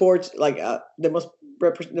sports, like they must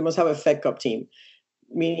have a Fed Cup team,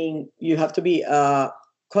 meaning you have to be a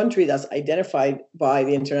country that's identified by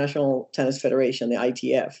the International Tennis Federation, the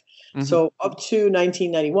ITF. Mm-hmm. So up to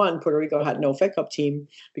 1991, Puerto Rico had no Fed Cup team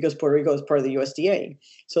because Puerto Rico is part of the USDA.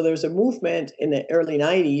 So there was a movement in the early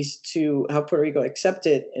 90s to have Puerto Rico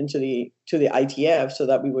accepted to the ITF so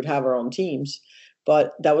that we would have our own teams.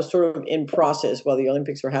 But that was sort of in process while the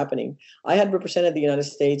Olympics were happening. I had represented the United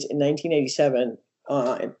States in 1987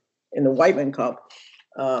 in the Whiteman Cup,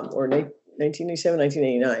 or 1987,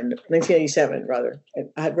 1987 rather.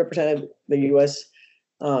 I had represented the U.S.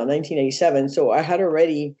 1987, so I had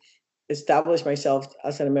already established myself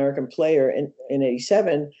as an American player in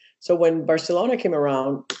 87. So when Barcelona came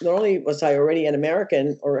around, not only was I already an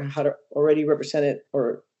American or had already represented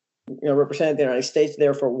the United States,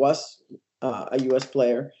 therefore was a U.S.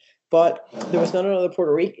 player, but there was not another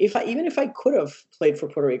Puerto Rican. Even if I could have played for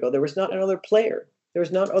Puerto Rico, there was not another player. There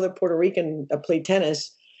was not other Puerto Rican that played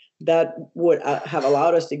tennis that would have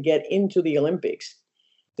allowed us to get into the Olympics.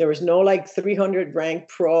 There was no like 300 ranked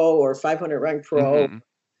pro or 500 ranked pro, mm-hmm.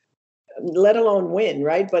 let alone win,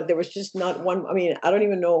 right? But there was just not one. I mean, I don't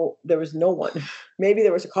even know. There was no one. Maybe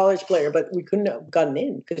there was a college player, but we couldn't have gotten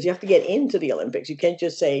in because you have to get into the Olympics. You can't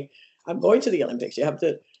just say, I'm going to the Olympics. You have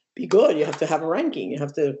to be good. You have to have a ranking. You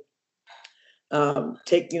have to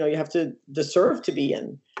you have to deserve to be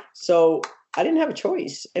in. So I didn't have a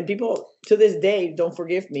choice. And people to this day don't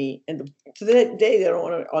forgive me. And to this day, they don't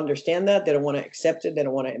want to understand that. They don't want to accept it. They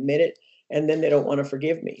don't want to admit it. And then they don't want to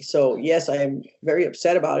forgive me. So yes, I am very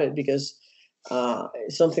upset about it because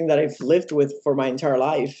it's something that I've lived with for my entire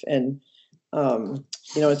life. And,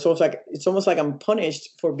 it's almost like I'm punished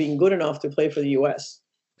for being good enough to play for the U.S.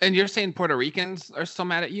 And you're saying Puerto Ricans are still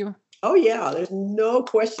mad at you? Oh, yeah. There's no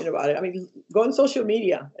question about it. I mean, go on social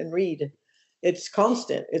media and read. It's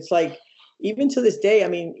constant. It's like, even to this day, I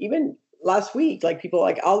mean, even last week, like people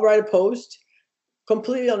I'll write a post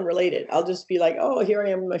completely unrelated. I'll just be like, oh, here I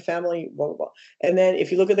am with my family, blah, blah, blah. And then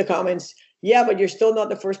if you look at the comments, yeah, but you're still not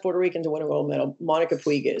the first Puerto Rican to win a gold medal. Monica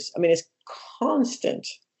Puig is. I mean, it's constant.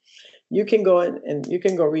 You can go in and you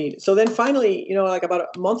can go read. So then finally, like about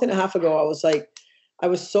a month and a half ago, I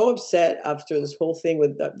was so upset after this whole thing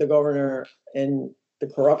with the governor and the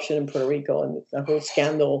corruption in Puerto Rico and the whole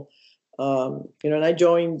scandal. And I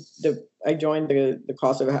joined the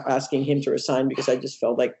cause of asking him to resign because I just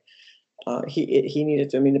felt like he needed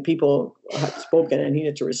to. I mean, the people had spoken and he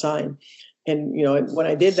needed to resign. And when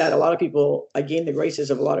I did that, I gained the graces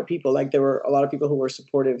of a lot of people. Like there were a lot of people who were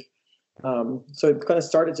supportive. So it kind of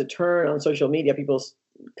started to turn on social media. People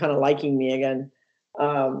kind of liking me again.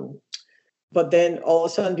 But then all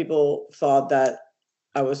of a sudden, people thought that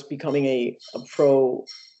I was becoming a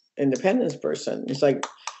pro-independence person. It's like.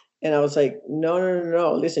 And I was like,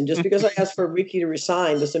 no. Listen, just because I asked for Ricky to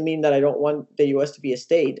resign doesn't mean that I don't want the U.S. to be a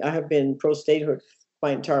state. I have been pro-statehood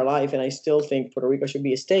my entire life, and I still think Puerto Rico should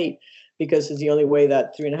be a state because it's the only way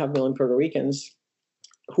that 3.5 million Puerto Ricans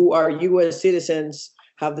who are U.S. citizens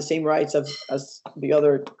have the same rights as the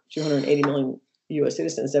other 280 million U.S.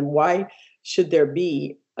 citizens. And why should there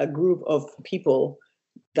be a group of people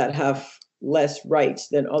that have less rights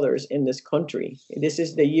than others in this country? This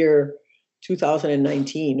is the year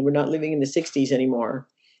 2019. We're not living in the 60s anymore.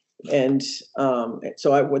 And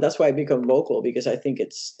so that's why I become vocal, because I think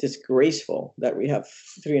it's disgraceful that we have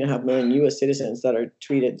 3.5 million U.S. citizens that are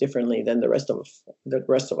treated differently than the rest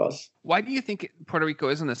of us. Why do you think Puerto Rico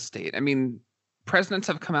isn't a state? I mean, presidents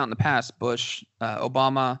have come out in the past, Bush,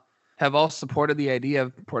 Obama, have all supported the idea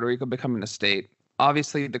of Puerto Rico becoming a state.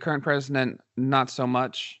 Obviously, the current president, not so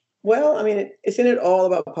much. Well, I mean, isn't it all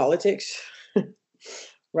about politics?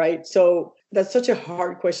 Right. So that's such a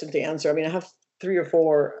hard question to answer. I mean, I have three or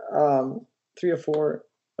four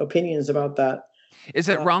opinions about that. Is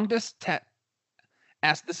it wrong to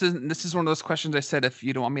ask? This is one of those questions I said, if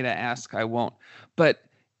you don't want me to ask, I won't. But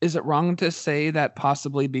Is it wrong to say that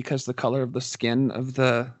possibly because the color of the skin of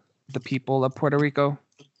the people of Puerto Rico?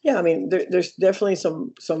 Yeah, I mean, there's definitely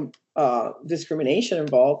some discrimination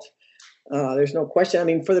involved. There's no question. I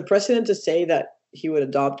mean, for the president to say that he would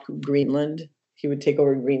adopt Greenland, he would take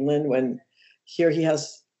over Greenland, when here he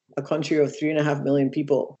has a country of 3.5 million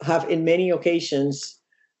people have, in many occasions,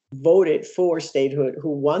 voted for statehood, who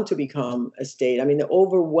want to become a state. I mean, the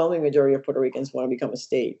overwhelming majority of Puerto Ricans want to become a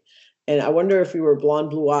state. And I wonder if we were blonde,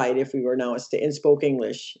 blue-eyed, if we were now a state and spoke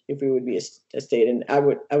English, if we would be a state. And I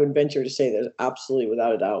would venture to say that absolutely,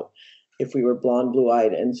 without a doubt, if we were blonde,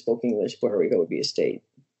 blue-eyed, and spoke English, Puerto Rico would be a state.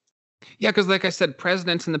 Yeah, because like I said,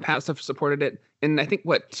 presidents in the past have supported it. And I think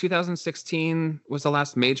 2016 was the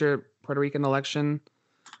last major Puerto Rican election.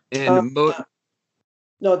 And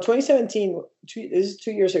no, 2017. This is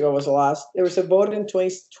 2 years ago. Was the last. There was a vote in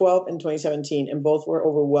 2012 and 2017, and both were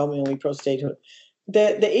overwhelmingly pro statehood.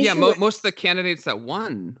 The issue. Yeah, most of the candidates that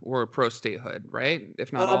won were pro statehood, right?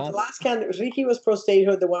 If not all. The last candidate, Ricky, was pro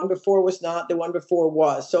statehood. The one before was not. The one before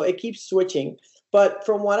was. So it keeps switching. But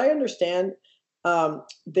from what I understand,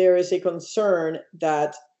 there is a concern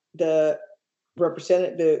that the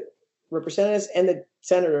representatives and the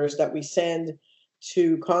senators that we send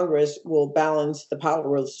to Congress will balance the power,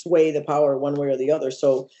 will sway the power one way or the other.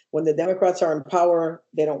 So when the Democrats are in power,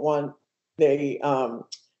 they want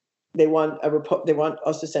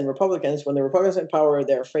us to send Republicans. When the Republicans are in power,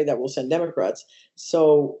 they're afraid that we'll send Democrats.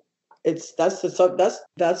 So that's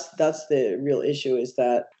the real issue, is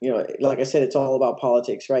that, like I said, it's all about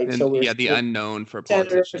politics, right? And, so the unknown for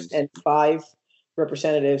politicians and 5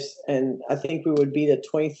 representatives, and I think we would be the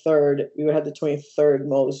 23rd. We would have the 23rd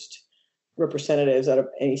most representatives out of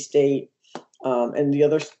any state, and the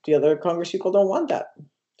other Congress people don't want that.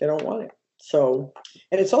 They don't want it. So,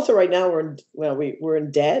 and it's also right now we're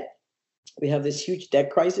in debt. We have this huge debt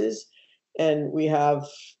crisis, and we have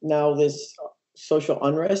now this social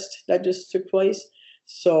unrest that just took place.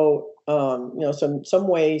 So, some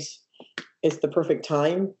ways it's the perfect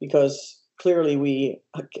time, because clearly we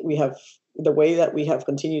have the way that we have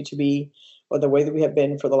continued to be, or the way that we have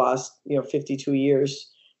been for the last 52 years.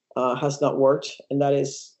 Has not worked, and that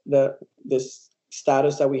is this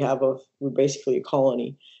status that we have of, we're basically a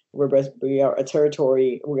colony. We are a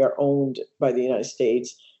territory. We are owned by the United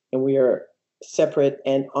States, and we are separate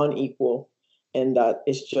and unequal. And that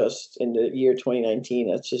is just, in the year 2019,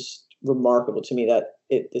 that's just remarkable to me that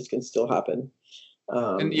this can still happen.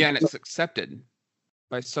 And it's accepted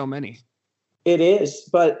by so many. It is,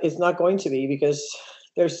 but it's not going to be, because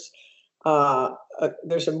there's a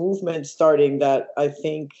movement starting that I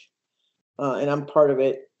think, and I'm part of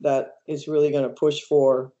it, that is really going to push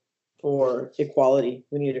for equality.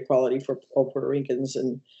 We need equality for all Puerto Ricans,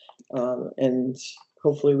 and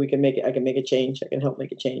hopefully we can make it. I can make a change. I can help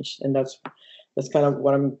make a change, and that's kind of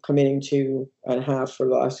what I'm committing to and have for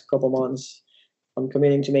the last couple months. I'm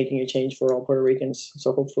committing to making a change for all Puerto Ricans.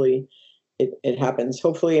 So hopefully it happens.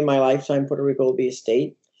 Hopefully in my lifetime, Puerto Rico will be a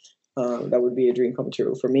state. That would be a dream come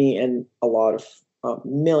true for me and a lot of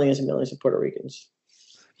millions and millions of Puerto Ricans.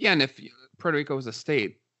 Yeah, and if Puerto Rico was a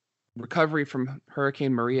state, recovery from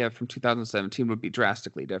Hurricane Maria from 2017 would be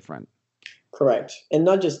drastically different. Correct. And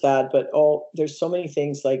not just that, but there's so many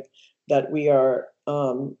things like that we are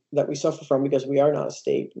that we suffer from because we are not a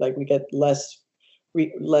state. Like we get less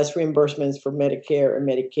reimbursements for Medicare and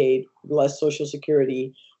Medicaid, less Social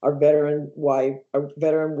Security. Our veteran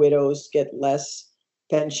widows get less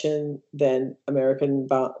pension than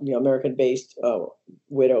American-based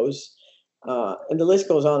widows, and the list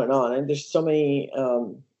goes on. And there's so many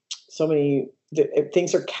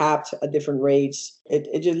things are capped at different rates.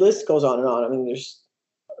 The list goes on. I mean,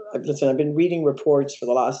 I've been reading reports for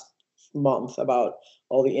the last month about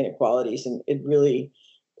all the inequalities, and it really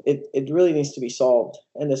needs to be solved.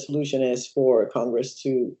 And the solution is for Congress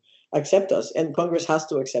to accept us, and Congress has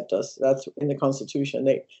to accept us. That's in the Constitution.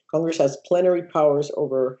 Congress has plenary powers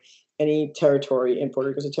over any territory, and Puerto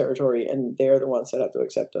Rico is a territory, and they're the ones that have to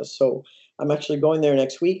accept us. So I'm actually going there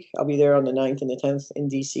next week. I'll be there on the 9th and the 10th in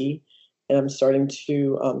D.C., and I'm starting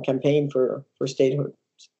to campaign for statehood.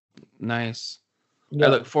 Nice. Yeah. I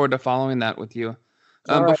look forward to following that with you.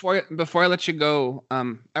 Right. Before I let you go,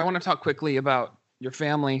 I want to talk quickly about your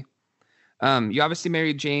family. You obviously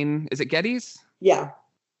married Jane. Is it Geddes? Yeah.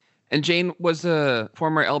 And Jane was a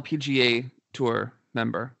former LPGA Tour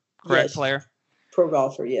member, correct? Yes. Player? Pro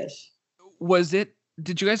golfer, yes.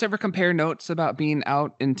 Did you guys ever compare notes about being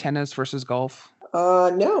out in tennis versus golf?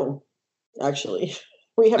 No, actually.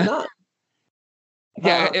 We have not.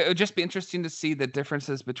 Yeah, it would just be interesting to see the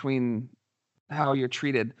differences between how you're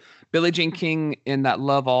treated. Billie Jean King in that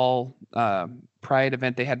Love All Pride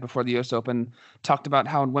event they had before the U.S. Open talked about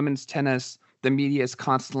how in women's tennis, the media is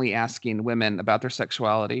constantly asking women about their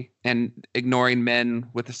sexuality and ignoring men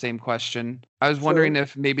with the same question. I was wondering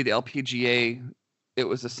if maybe the LPGA, it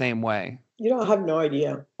was the same way. I have no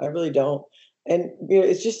idea. I really don't. And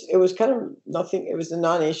it was kind of nothing. It was a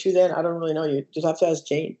non-issue then. I don't really know. You just have to ask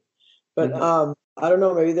Jane. But I don't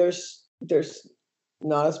know. Maybe there's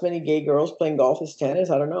not as many gay girls playing golf as tennis.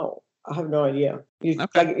 I don't know. I have no idea. You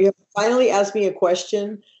finally asked me a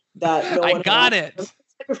question that no one I got it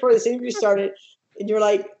before this interview started, and you're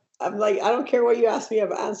like, I'm like, I don't care what you asked me.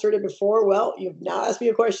 I've answered it before. Well, you've now asked me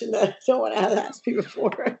a question that no one has asked me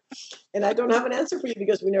before, and I don't have an answer for you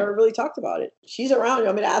because we never really talked about it. She's around. You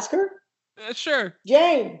want me to ask her? Sure.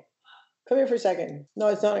 Jane, come here for a second. No,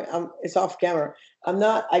 it's not. It's off camera. I'm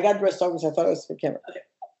not. I got dressed up because I thought it was for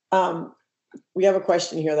camera. We have a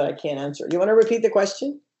question here that I can't answer. Do you want to repeat the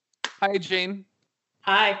question? Hi, Jane.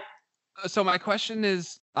 Hi. So my question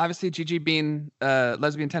is, obviously, Gigi being a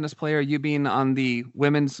lesbian tennis player, you being on the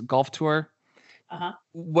women's golf tour.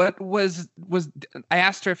 What was I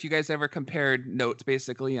asked her if you guys ever compared notes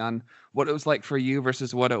basically on what it was like for you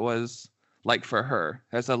versus what it was like for her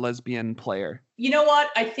as a lesbian player? You know what?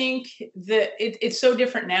 I think that it's so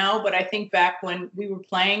different now, but I think back when we were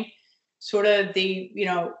playing, sort of we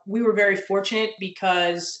were very fortunate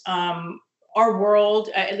because our world,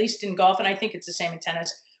 at least in golf, and I think it's the same in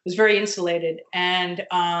tennis, was very insulated. And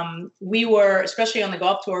we were, especially on the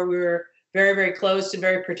golf tour, we were very, very close and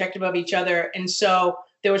very protective of each other. And so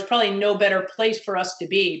there was probably no better place for us to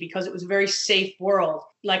be because it was a very safe world.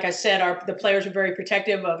 Like I said, the players were very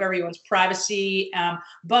protective of everyone's privacy,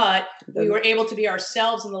 but we were able to be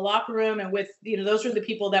ourselves in the locker room. And with, those were the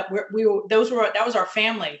people that that was our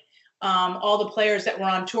family. All the players that were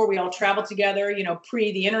on tour, we all traveled together,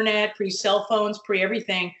 pre the internet, pre cell phones, pre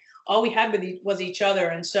everything. All we had was each other.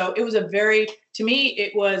 And so it was to me,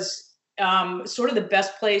 it was sort of the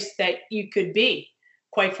best place that you could be,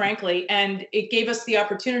 quite frankly. And it gave us the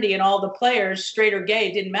opportunity, and all the players, straight or gay,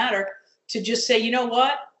 it didn't matter, to just say, you know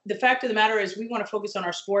what? The fact of the matter is we want to focus on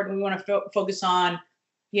our sport, and we want to focus on,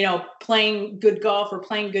 playing good golf or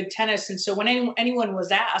playing good tennis. And so when anyone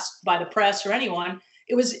was asked by the press or anyone,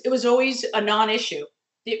 it was always a non-issue.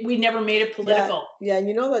 We never made it political. Yeah, and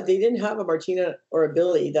that they didn't have a Martina or a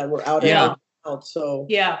Billy that were out. So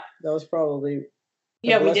that was probably we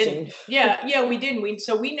didn't. Yeah, we didn't.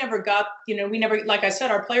 We never got. Like I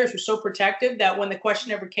said, our players were so protective that when the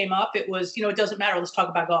question ever came up, it was, it doesn't matter. Let's talk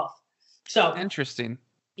about golf. So interesting.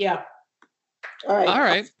 Yeah. All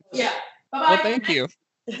right. Yeah. Bye-bye. Well, thank you.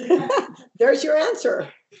 There's your answer.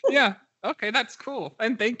 Yeah. Okay, that's cool.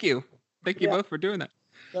 And thank you. Thank you both for doing that.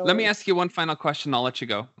 No Let me ask you one final question. I'll let you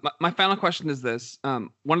go. My final question is this.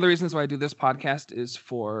 One of the reasons why I do this podcast is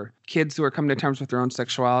for kids who are coming to terms with their own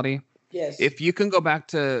sexuality. Yes. If you can go back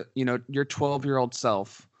to, your 12-year-old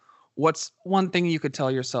self, what's one thing you could tell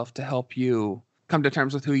yourself to help you come to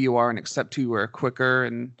terms with who you are and accept who you are quicker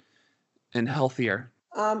and healthier?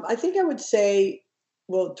 I think I would say,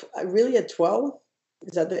 really at 12?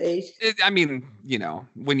 Is that the age?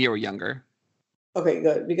 When you were younger. Okay,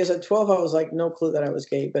 good. Because at 12, I was like, no clue that I was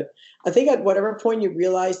gay. But I think at whatever point you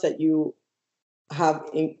realize that you have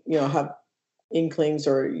inklings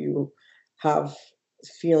or you have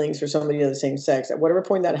feelings for somebody of the same sex, at whatever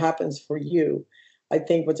point that happens for you, I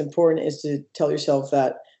think what's important is to tell yourself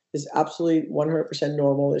that it's absolutely 100%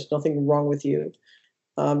 normal. There's nothing wrong with you.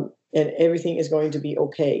 And everything is going to be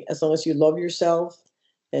okay. As long as you love yourself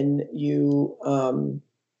and you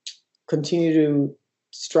continue to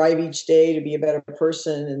strive each day to be a better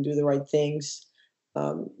person and do the right things,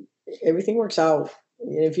 everything works out.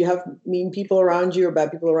 And if you have mean people around you or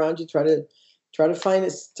bad people around you, try to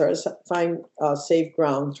find safe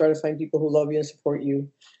ground. Try to find people who love you and support you.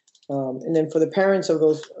 And then for the parents of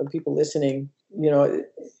those people listening,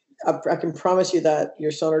 I can promise you that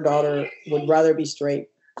your son or daughter would rather be straight.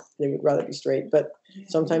 They would rather be straight, but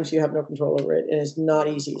sometimes you have no control over it, and it's not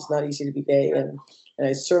easy. It's not easy to be gay, and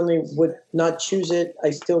I certainly would not choose it.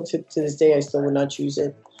 I still, to this day, I still would not choose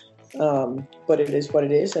it. But it is what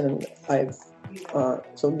it is, and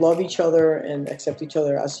so love each other and accept each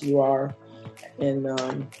other as you are, and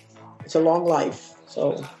it's a long life.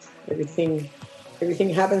 So everything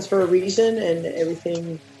happens for a reason,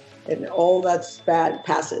 and all that's bad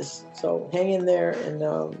passes. So hang in there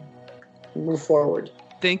and move forward.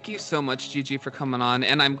 Thank you so much, Gigi, for coming on,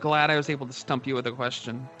 and I'm glad I was able to stump you with a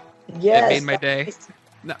question. Yes. It made my day.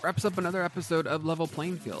 That wraps up another episode of Level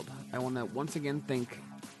Playing Field. I want to once again thank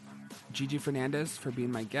Gigi Fernandez for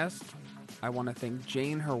being my guest. I want to thank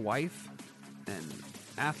Jane, her wife and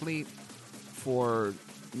athlete, for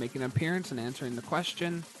making an appearance and answering the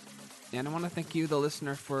question. And I want to thank you, the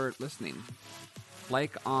listener, for listening.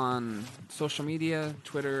 Like on social media,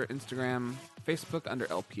 Twitter, Instagram, Facebook under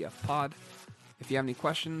LPF Pod. If you have any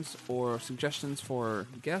questions or suggestions for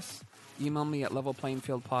guests, email me at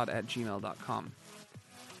levelplayingfieldpod@gmail.com.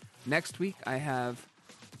 Next week, I have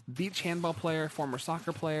beach handball player, former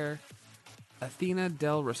soccer player, Athena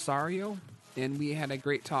Del Rosario, and we had a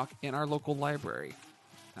great talk in our local library.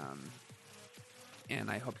 And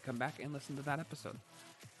I hope you come back and listen to that episode.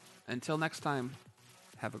 Until next time,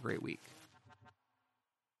 have a great week.